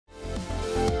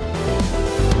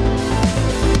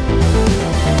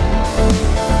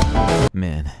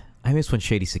Man, I miss when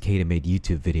Shady Cicada made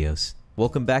YouTube videos.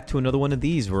 Welcome back to another one of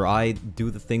these where I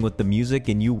do the thing with the music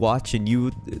and you watch and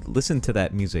you listen to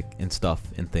that music and stuff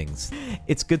and things.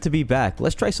 It's good to be back.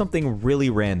 Let's try something really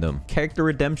random. Character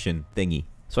redemption thingy.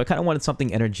 So I kind of wanted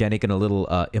something energetic and a little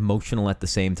emotional at the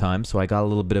same time, so I got a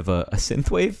little bit of a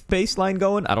synthwave bass line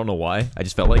going. I don't know why. I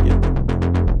just felt like it.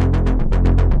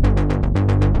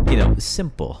 You know,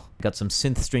 simple. Got some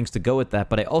synth strings to go with that,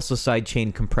 but I also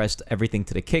sidechain compressed everything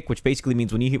to the kick, which basically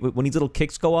means when these little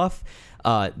kicks go off,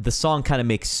 the song kind of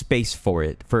makes space for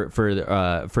it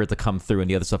to come through, and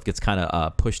the other stuff gets kind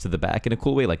of pushed to the back in a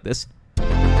cool way, like this.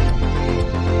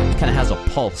 Kind of has a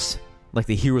pulse, like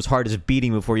the hero's heart is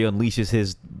beating before he unleashes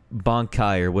his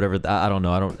Bankai or whatever. I don't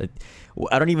know. I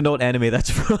don't even know what anime that's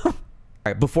from. All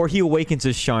right, before he awakens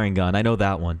his Sharingan, I know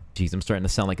that one. Jeez, I'm starting to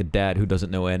sound like a dad who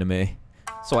doesn't know anime.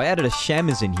 So I added a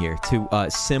shamus in here to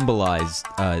symbolize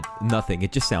nothing.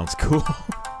 It just sounds cool.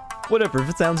 Whatever,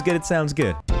 if it sounds good, it sounds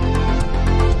good.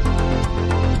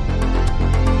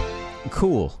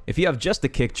 Cool. If you have just a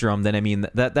kick drum, then I mean,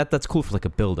 that's cool for like a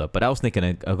build-up. But I was thinking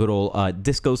a good old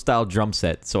disco-style drum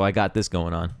set, so I got this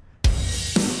going on.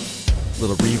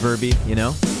 Little reverby, you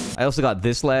know? I also got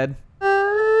this lad,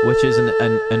 which is an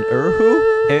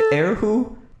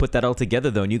erhu? Put that all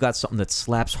together though, and you got something that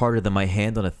slaps harder than my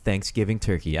hand on a Thanksgiving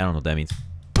turkey. I don't know what that means.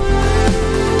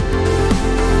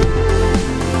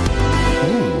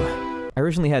 Ooh. I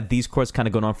originally had these chords kind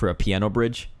of going on for a piano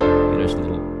bridge. You know, just a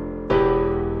little...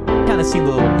 kind of seemed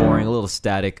a little boring, a little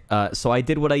static. So I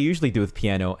did what I usually do with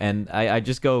piano, and I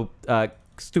just go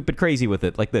stupid crazy with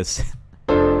it, like this.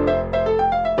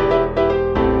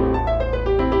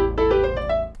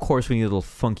 Of course, we need a little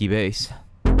funky bass.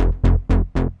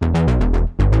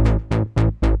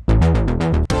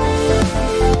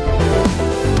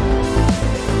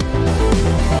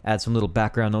 Add some little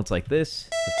background notes like this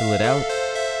to fill it out.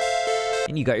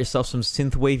 And you got yourself some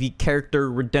synthwavy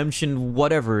character redemption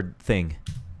whatever thing.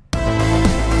 I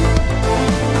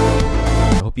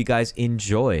hope you guys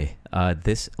enjoy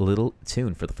this little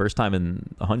tune for the first time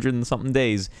in 100 and something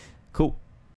days. Cool.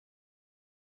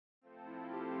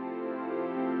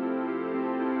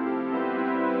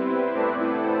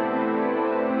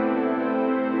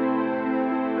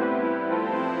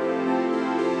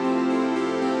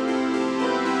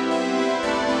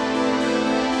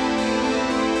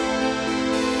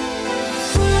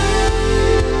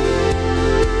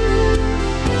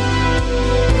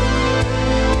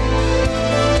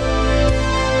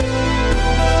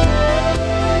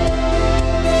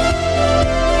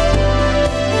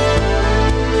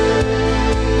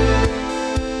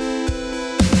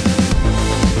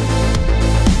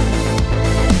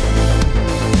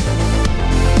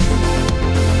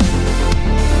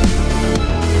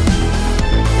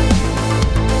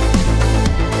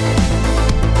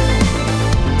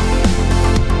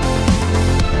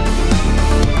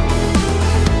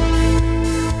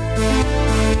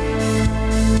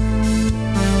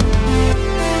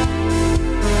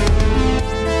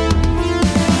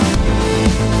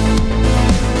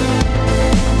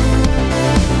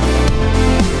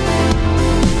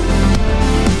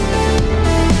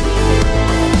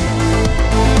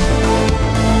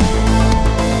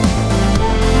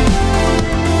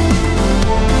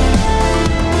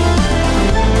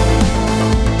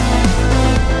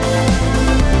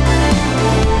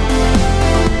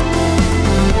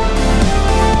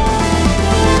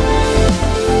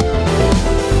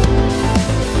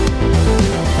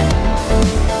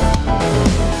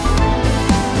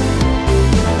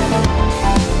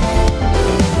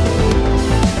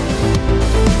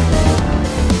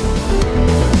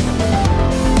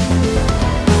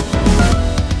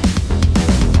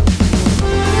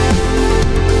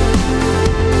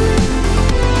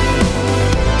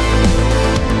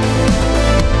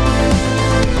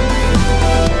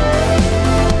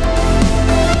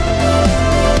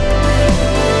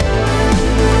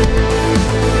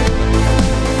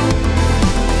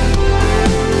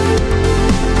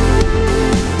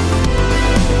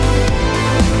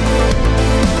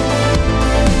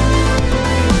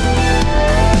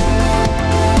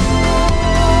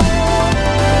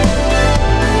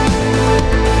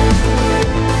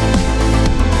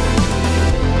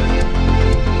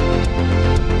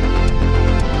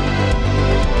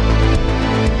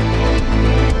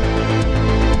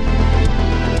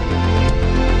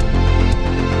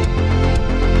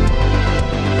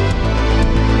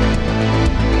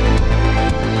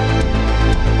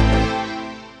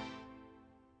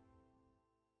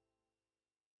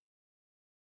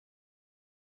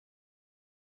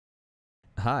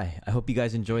 Hi, I hope you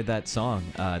guys enjoyed that song.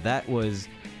 That was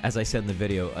as I said in the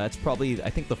video, that's probably, I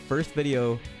think, the first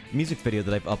music video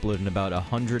that I've uploaded in about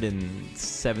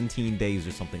 117 days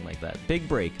or something like that. Big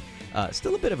break.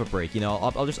 Still a bit of a break, you know.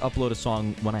 I'll just upload a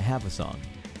song when I have a song.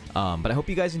 But I hope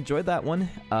you guys enjoyed that one.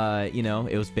 You know,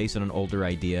 it was based on an older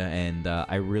idea, and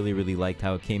I really, really liked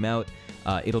how it came out.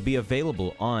 It'll be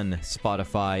available on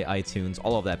Spotify, iTunes,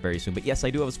 all of that very soon. But yes, I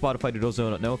do have a Spotify. To those who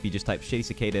don't know, if you just type Shady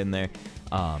Cicada in there,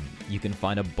 you can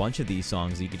find a bunch of these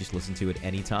songs that you can just listen to at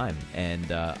any time.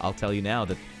 And I'll tell you now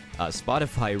that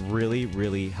Spotify really,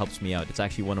 really helps me out. It's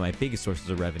actually one of my biggest sources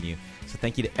of revenue. So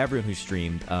thank you to everyone who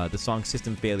streamed. The song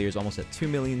System Failure is almost at 2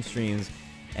 million streams.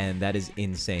 And that is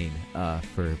insane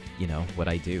for, you know, what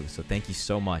I do. So thank you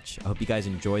so much. I hope you guys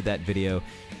enjoyed that video.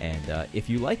 And if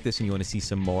you like this and you want to see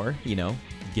some more, you know,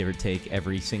 give or take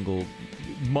every single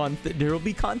month, there will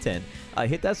be content.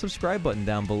 Hit that subscribe button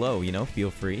down below, you know,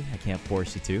 feel free. I can't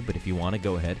force you to, but if you want to,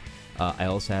 go ahead. I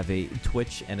also have a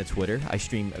Twitch and a Twitter. I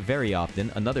stream very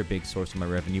often, another big source of my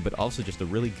revenue, but also just a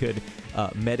really good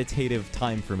meditative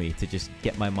time for me to just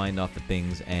get my mind off of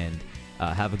things and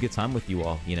have a good time with you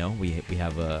all. You know, we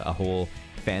have a whole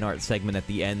fan art segment at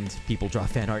the end. People draw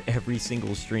fan art every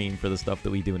single stream for the stuff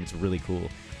that we do, and it's really cool.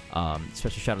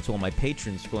 Special shout out to all my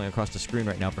patrons scrolling across the screen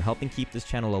right now for helping keep this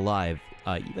channel alive,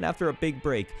 even after a big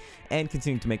break, and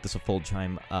continuing to make this a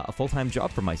full-time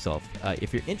job for myself.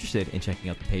 If you're interested in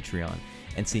checking out the Patreon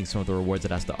and seeing some of the rewards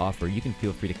it has to offer, you can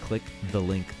feel free to click the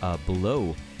link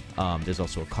below. There's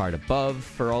also a card above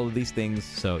for all of these things,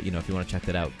 so, you know, if you want to check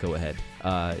that out, go ahead.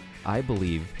 I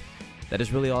believe that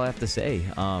is really all I have to say.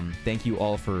 Thank you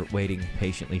all for waiting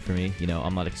patiently for me. You know,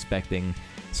 I'm not expecting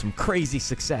some crazy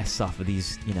success off of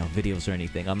these, you know, videos or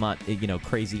anything. I'm not, you know,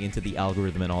 crazy into the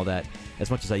algorithm and all that as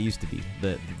much as I used to be.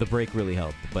 The break really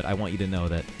helped, but I want you to know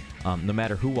that no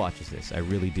matter who watches this, I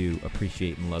really do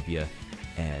appreciate and love you,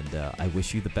 and I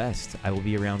wish you the best. I will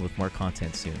be around with more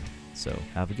content soon, so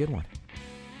have a good one.